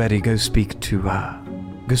 and when you're ready, go speak to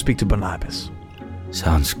Barnabas.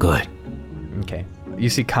 Sounds good. Okay. You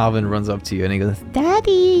see Calvin runs up to you and he goes,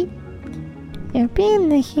 Daddy, you're being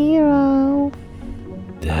the hero.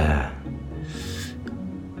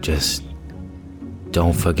 Just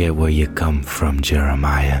don't forget where you come from,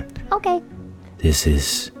 Jeremiah. Okay. This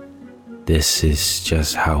is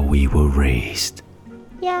just how we were raised.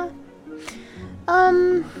 Yeah.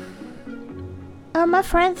 Are my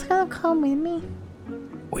friends gonna come with me?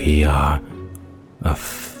 We are a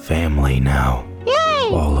family now. Yay!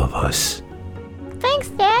 All of us. Thanks,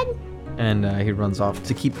 Dad. And he runs off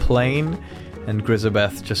to keep playing. And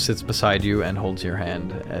Grisabeth just sits beside you and holds your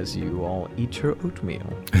hand as you all eat your oatmeal.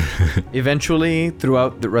 Eventually,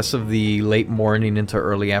 throughout the rest of the late morning into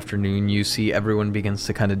early afternoon, you see everyone begins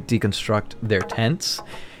to kind of deconstruct their tents.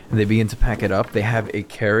 And they begin to pack it up. They have a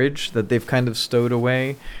carriage that they've kind of stowed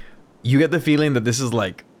away. You get the feeling that this is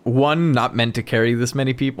like, one, not meant to carry this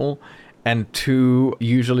many people, and two,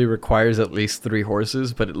 usually requires at least 3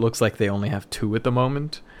 horses, but it looks like they only have 2 at the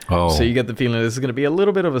moment. Oh. So you get the feeling this is going to be a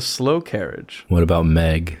little bit of a slow carriage. What about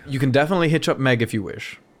Meg? You can definitely hitch up Meg if you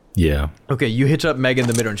wish. Yeah. Okay, you hitch up Meg in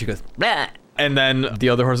the middle and she goes, "Bleh." And then the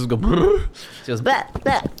other horses go, "Bleh." She goes, "Bleh,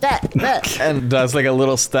 bleh, bleh, bleh," and does like a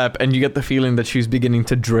little step, and you get the feeling that she's beginning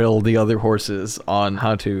to drill the other horses on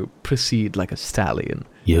how to proceed like a stallion.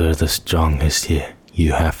 You're the strongest here.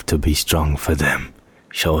 You have to be strong for them.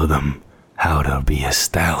 Show them how to be a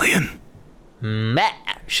stallion. Bleh.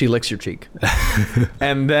 She licks your cheek.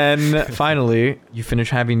 And then finally, you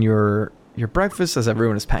finish having your breakfast as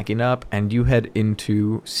everyone is packing up, and you head in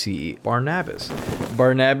to see Barnabas.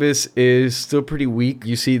 Barnabas is still pretty weak.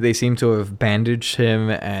 You see they seem to have bandaged him,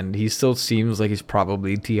 and he still seems like he's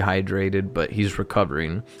probably dehydrated, but he's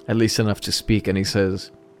recovering, at least enough to speak, and he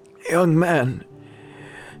says, "Young man,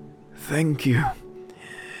 thank you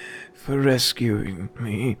for rescuing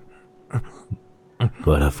me.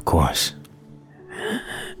 But of course.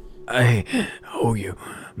 I owe you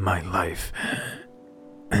my life.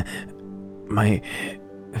 My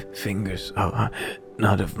fingers are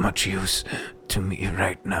not of much use to me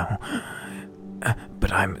right now,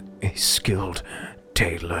 but I'm a skilled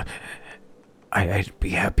tailor. I'd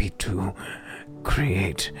be happy to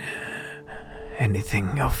create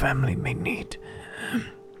anything your family may need."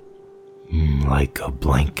 Like a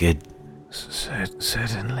blanket?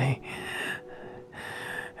 Certainly.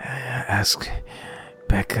 Ask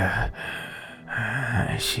Becca.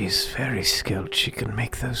 She's very skilled. She can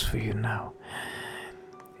make those for you now.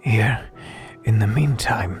 Here, in the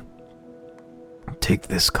meantime, take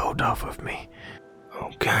this coat off of me.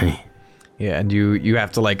 Okay. Yeah, and you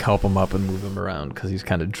have to like help him up and move him around because he's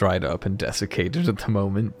kind of dried up and desiccated at the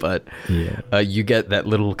moment. But you get that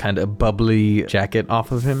little kind of bubbly jacket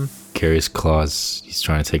off of him. Carries claws. He's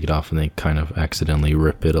trying to take it off, and they kind of accidentally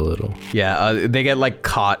rip it a little. Yeah, they get like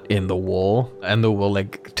caught in the wool, and the wool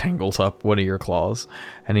like tangles up one of your claws.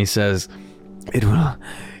 And he says, "It will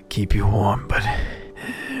keep you warm, but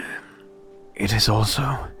it is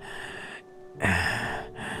also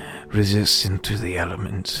resistant to the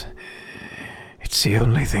elements. It's the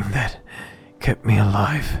only thing that kept me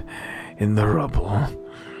alive in the rubble.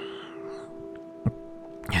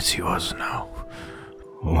 It's yours now."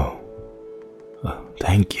 Oh,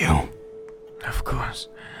 thank you. Of course.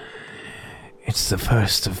 It's the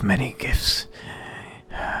first of many gifts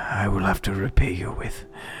I will have to repay you with.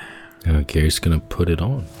 Gary's gonna put it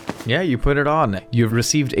on. Yeah, you put it on. You've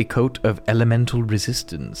received a coat of elemental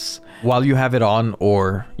resistance. While you have it on,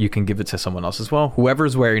 or you can give it to someone else as well,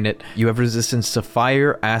 whoever's wearing it, you have resistance to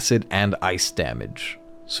fire, acid, and ice damage.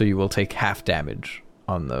 So you will take half damage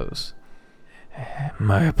on those.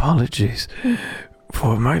 My apologies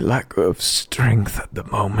for my lack of strength at the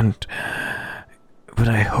moment, but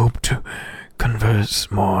I hope to converse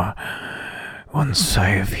more once I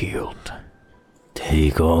have healed.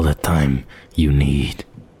 Take all the time you need.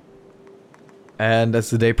 And as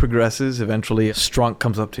the day progresses, eventually Strunk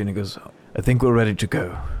comes up to you and he goes, "I think we're ready to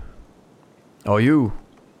go." "Are you?"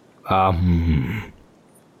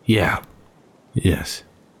 Yeah. Yes.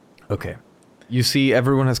 Okay. You see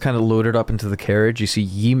everyone has kind of loaded up into the carriage. You see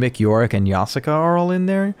Ymik, Yorick, and Yasika are all in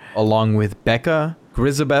there, along with Becca.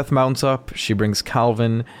 Grisabeth mounts up. She brings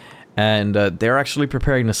Calvin. And they're actually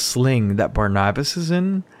preparing a sling that Barnabas is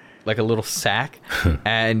in, like a little sack.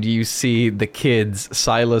 And you see the kids,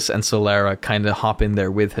 Silas and Solera, kind of hop in there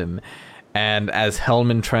with him. And as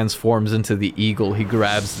Hellman transforms into the eagle, he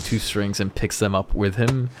grabs the 2 strings and picks them up with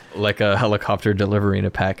him, like a helicopter delivering a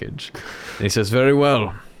package. And he says, "Very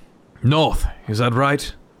well. North, is that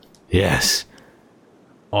right?" Yes.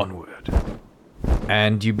 Onward.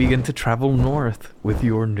 And you begin to travel north with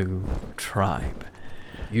your new tribe.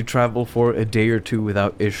 You travel for a day or 2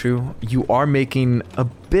 without issue. You are making a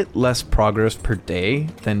bit less progress per day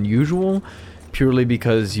than usual, purely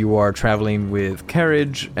because you are traveling with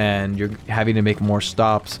carriage and you're having to make more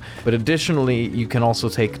stops. But additionally, you can also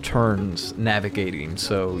take turns navigating,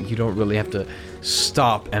 so you don't really have to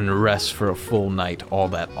stop and rest for a full night all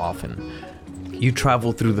that often. You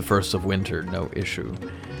travel through the first of winter, no issue.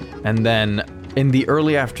 And then in the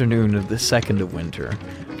early afternoon of the second of winter,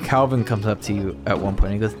 Calvin comes up to you at one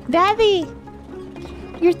point and he goes, "Daddy,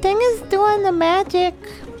 your thing is doing the magic."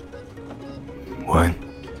 What?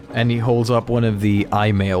 And he holds up one of the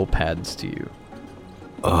iMail pads to you.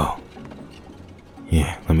 Oh.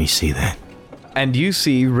 Yeah, let me see that. And you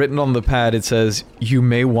see, written on the pad, it says, "You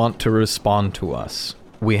may want to respond to us.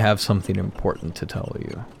 We have something important to tell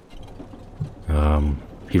you."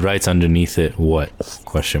 He writes underneath it, what?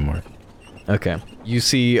 Question mark. Okay. You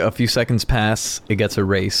see a few seconds pass, it gets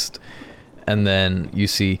erased, and then you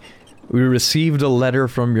see, "We received a letter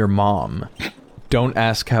from your mom. Don't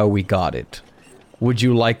ask how we got it. Would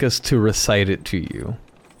you like us to recite it to you?"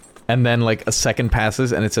 And then like a second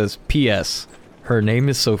passes and it says, "P.S. Her name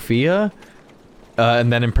is Sophia."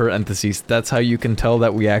 And then in parentheses, "That's how you can tell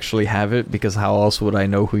that we actually have it, because how else would I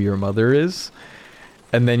know who your mother is?"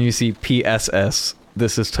 And then you see PSS,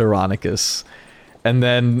 "This is Tyrannicus." And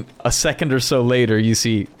then a second or so later, you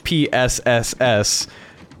see PSSS,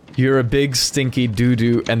 "You're a big stinky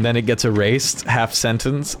doo-doo," and then it gets erased, half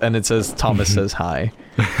sentence, and it says, "Thomas says hi."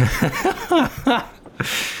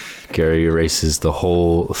 Gary erases the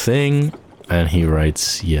whole thing, and he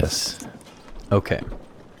writes, "Yes." Okay.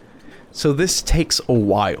 So this takes a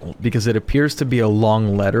while, because it appears to be a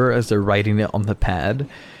long letter as they're writing it on the pad.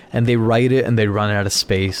 And they write it and they run out of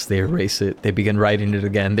space, they erase it, they begin writing it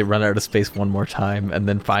again, they run out of space one more time, and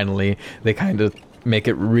then finally they kind of make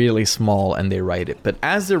it really small and they write it. But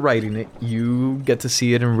as they're writing it, you get to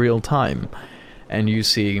see it in real time. And you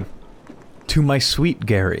see, "To my sweet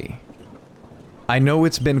Gary, I know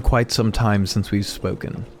it's been quite some time since we've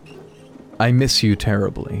spoken. I miss you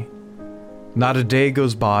terribly. Not a day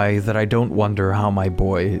goes by that I don't wonder how my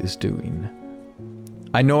boy is doing.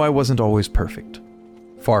 I know I wasn't always perfect.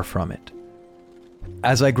 Far from it.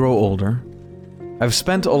 As I grow older, I've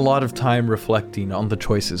spent a lot of time reflecting on the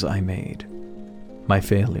choices I made, my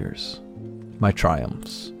failures, my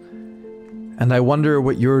triumphs, and I wonder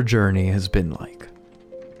what your journey has been like,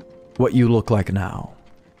 what you look like now,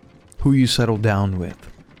 who you settled down with,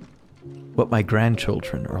 what my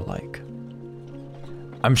grandchildren are like.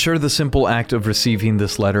 I'm sure the simple act of receiving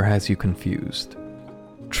this letter has you confused.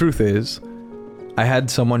 Truth is, I had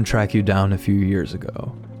someone track you down a few years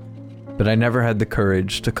ago, but I never had the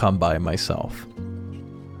courage to come by myself.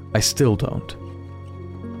 I still don't.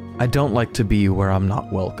 I don't like to be where I'm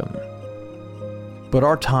not welcome. But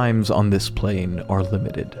our times on this plane are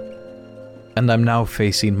limited, and I'm now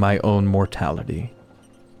facing my own mortality.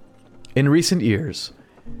 In recent years,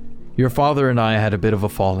 your father and I had a bit of a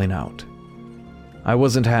falling out. I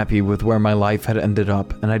wasn't happy with where my life had ended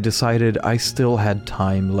up, and I decided I still had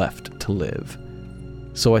time left to live.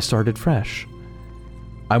 So I started fresh.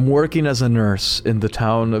 I'm working as a nurse in the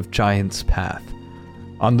town of Giant's Path,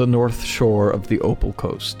 on the north shore of the Opal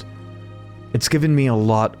Coast. It's given me a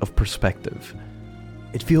lot of perspective.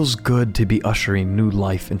 It feels good to be ushering new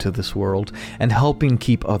life into this world and helping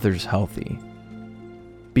keep others healthy.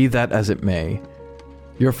 Be that as it may,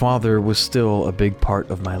 your father was still a big part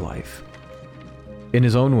of my life. In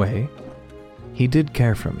his own way, he did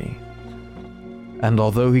care for me. And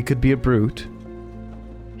although he could be a brute,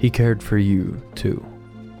 he cared for you, too.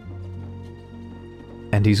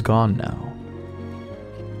 And he's gone now.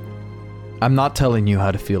 I'm not telling you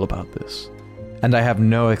how to feel about this, and I have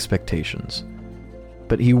no expectations.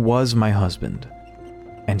 But he was my husband,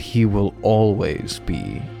 and he will always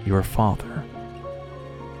be your father.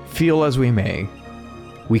 Feel as we may,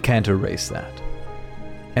 we can't erase that.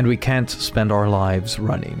 And we can't spend our lives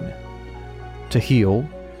running. To heal,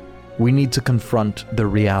 we need to confront the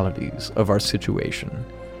realities of our situation.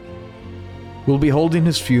 We'll be holding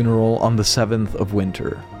his funeral on the 7th of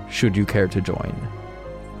winter, should you care to join.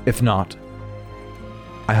 If not,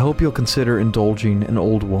 I hope you'll consider indulging an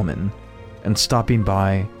old woman and stopping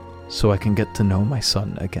by so I can get to know my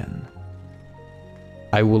son again.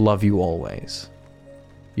 I will love you always.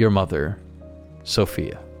 Your mother,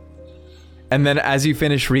 Sophia. And then as you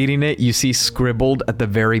finish reading it, you see scribbled at the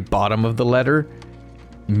very bottom of the letter,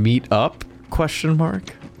 "Meet up?" ?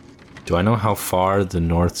 Do I know how far the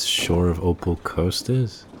north shore of Opal Coast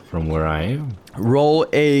is from where I am? Roll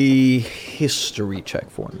a history check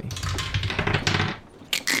for me.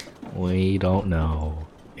 We don't know.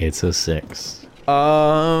 It's a 6.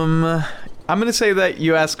 I'm gonna say that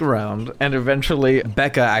you ask around, and eventually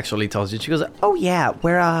Becca actually tells you. She goes, "Oh yeah,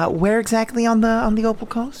 where exactly on the Opal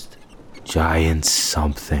Coast?" Giant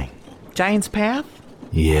something. Giant's Path?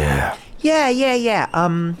 Yeah.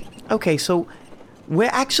 Yeah. Okay, so we're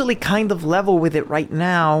actually kind of level with it right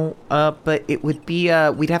now, but it would be,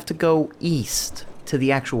 we'd have to go east to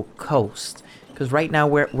the actual coast. Because right now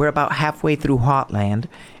we're about halfway through Heartland,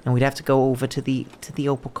 and we'd have to go over to the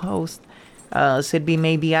Opal Coast. So it'd be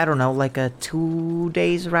maybe, I don't know, like a 2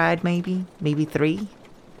 days ride, maybe 3.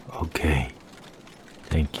 Okay.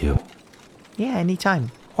 Thank you. Yeah,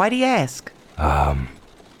 anytime. Why do you ask? I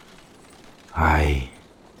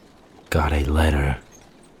got a letter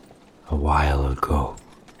a while ago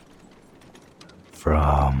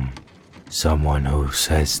from someone who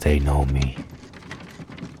says they know me.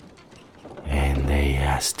 And they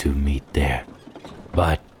asked to meet there.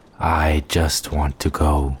 But I just want to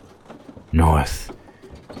go north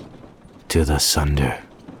to the Sunder.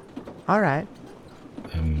 All right.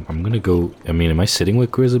 I'm gonna go. I mean, am I sitting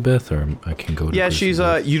with Grisabeth, or I can go to Yeah, Grisabeth? she's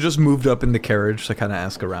you just moved up in the carriage to kind of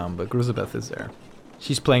ask around, but Grisabeth is there.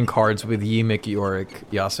 She's playing cards with Ymik, Yorick,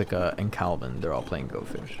 Yasika, and Calvin. They're all playing Go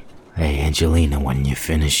Fish. Hey, Angelina, when you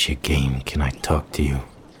finish your game, can I talk to you?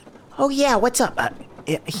 Oh, yeah, what's up?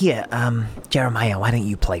 Here, Jeremiah, why don't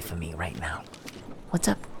you play for me right now? What's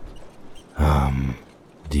up?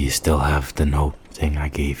 Do you still have the note thing I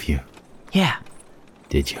gave you? Yeah.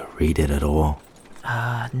 Did you read it at all?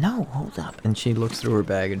 No, hold up. And she looks through her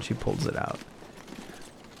bag and she pulls it out.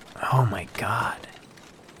 Oh my god.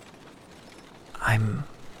 I'm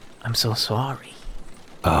so sorry.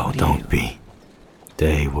 Oh, don't be.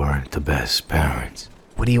 They weren't the best parents.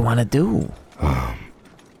 What do you want to do?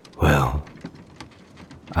 Well,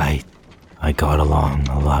 I got along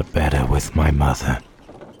a lot better with my mother.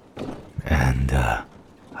 And,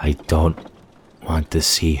 I don't want to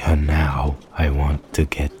see her now. I want to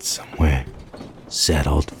get somewhere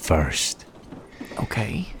settled first.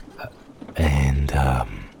 Okay. And,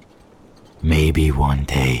 maybe one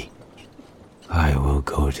day I will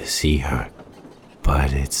go to see her.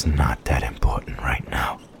 But it's not that important right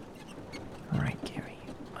now. Alright, Gary.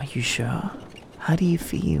 Are you sure? How do you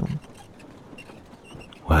feel?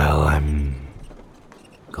 Well, I'm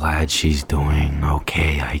glad she's doing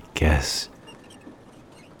okay, I guess.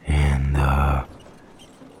 And,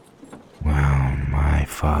 well, my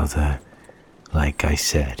father, like I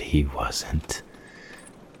said, he wasn't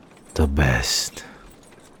the best.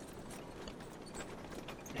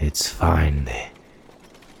 It's fine.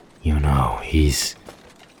 You know, he's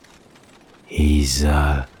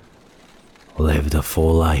lived a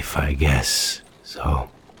full life, I guess, so.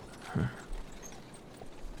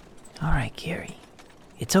 Alright, Gary.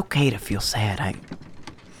 It's okay to feel sad. I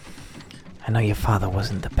know your father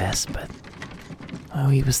wasn't the best, but, well,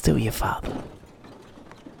 he was still your father.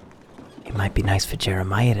 It might be nice for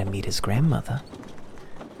Jeremiah to meet his grandmother.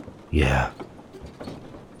 Yeah.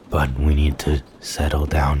 But we need to settle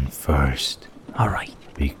down first. Alright.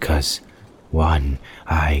 Because, one,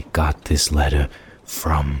 I got this letter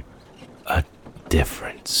from a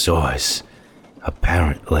different source.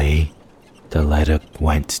 Apparently, the letter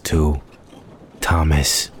went to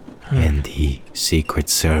Thomas and the Secret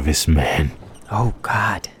Service man. Oh,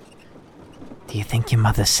 God. Do you think your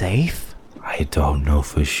mother's safe? I don't know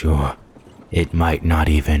for sure. It might not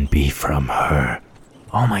even be from her.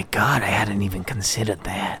 Oh my God, I hadn't even considered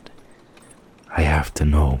that. I have to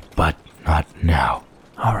know, but not now.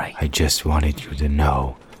 Alright. I just wanted you to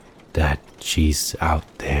know that she's out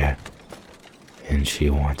there and she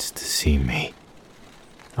wants to see me.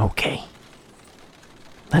 Okay.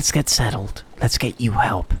 Let's get settled. Let's get you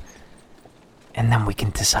help. And then we can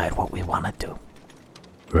decide what we want to do.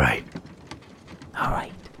 Right.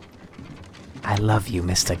 Alright. I love you,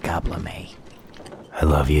 Mr. Goblame. I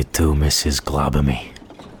love you too, Mrs. Globamy.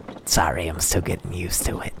 Sorry, I'm still getting used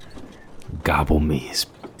to it. Gobble me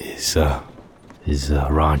is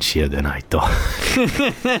raunchier than I thought.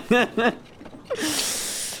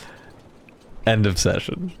 End of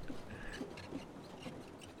session.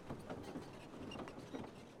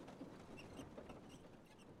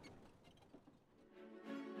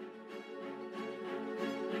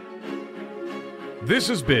 This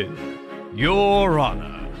has been Your Honor.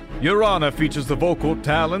 Your Honor features the vocal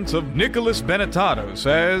talents of Nicholas Benetatos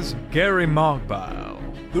as Gary Mogbile.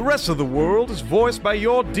 The rest of the world is voiced by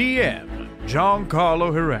your DM,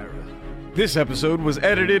 Giancarlo Herrera. This episode was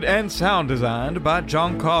edited and sound designed by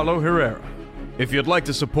Giancarlo Herrera. If you'd like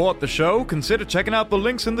to support the show, consider checking out the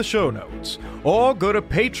links in the show notes, or go to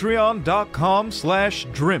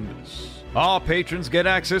patreon.com/Drimbus. Our patrons get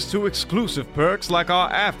access to exclusive perks like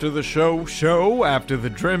our After the Show After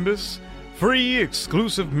the Drimbus, free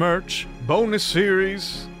exclusive merch, bonus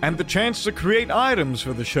series, and the chance to create items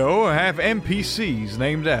for the show or have NPCs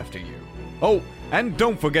named after you. Oh, and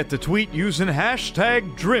don't forget to tweet using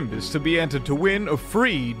 #Drimbus to be entered to win a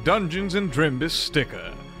free Dungeons & Drimbus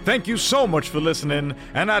sticker. Thank you so much for listening,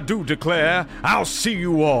 and I do declare I'll see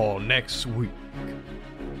you all next week.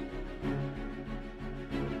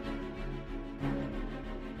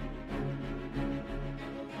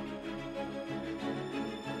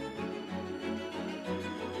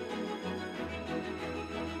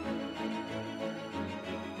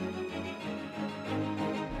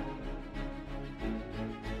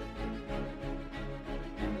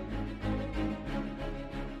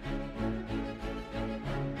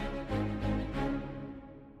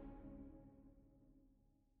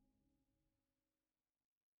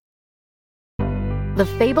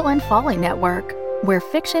 the Fable and Folly Network, where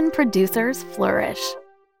fiction producers flourish.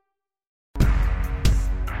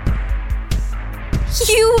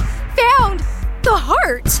 You found the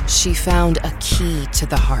heart! She found a key to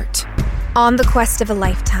the heart. On the quest of a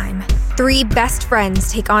lifetime, 3 best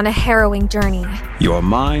friends take on a harrowing journey. Your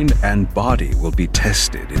mind and body will be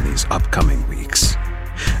tested in these upcoming weeks,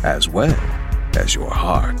 as well as your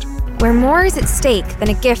heart. Where more is at stake than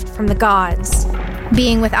a gift from the gods.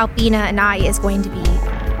 Being with Albina and I is going to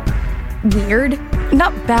be weird.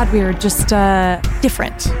 Not bad weird, just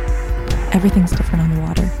different. Everything's different on the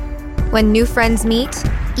water. When new friends meet,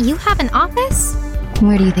 you have an office?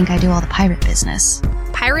 Where do you think I do all the pirate business?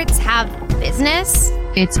 Pirates have business?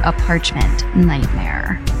 It's a parchment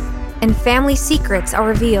nightmare. And family secrets are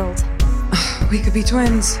revealed. We could be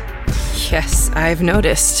twins. Yes, I've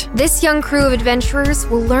noticed. This young crew of adventurers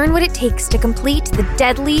will learn what it takes to complete the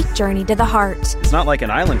deadly journey to the heart. It's not like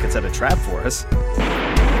an island could set a trap for us.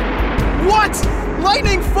 What?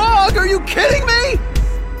 Lightning fog? Are you kidding me?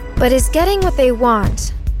 But is getting what they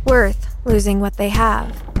want worth losing what they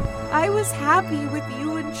have? I was happy with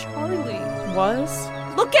you and Charlie. Was?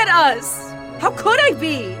 Look at us! How could I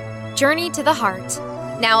be? Journey to the Heart.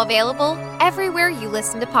 Now available everywhere you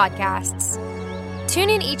listen to podcasts. Tune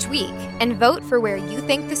in each week and vote for where you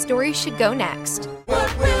think the story should go next.